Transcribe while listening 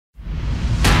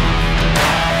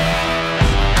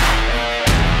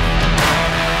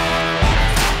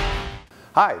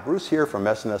Hi, Bruce here from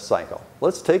S&S Cycle.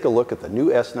 Let's take a look at the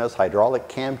new S&S hydraulic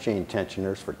cam chain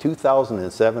tensioners for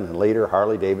 2007 and later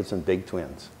Harley-Davidson Big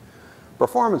Twins.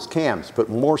 Performance cams put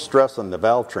more stress on the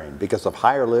valve train because of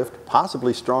higher lift,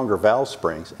 possibly stronger valve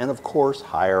springs, and of course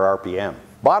higher RPM.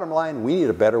 Bottom line, we need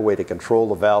a better way to control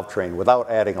the valve train without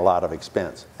adding a lot of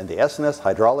expense, and the S&S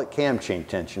hydraulic cam chain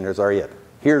tensioners are it.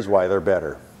 Here's why they're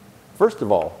better. First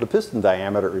of all, the piston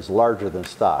diameter is larger than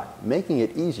stock, making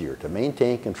it easier to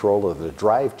maintain control of the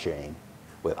drive chain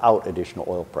without additional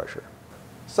oil pressure.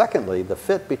 Secondly, the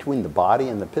fit between the body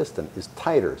and the piston is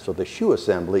tighter, so the shoe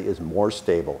assembly is more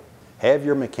stable. Have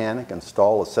your mechanic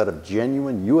install a set of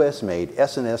genuine US-made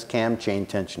S&S cam chain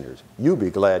tensioners. You'll be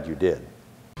glad you did.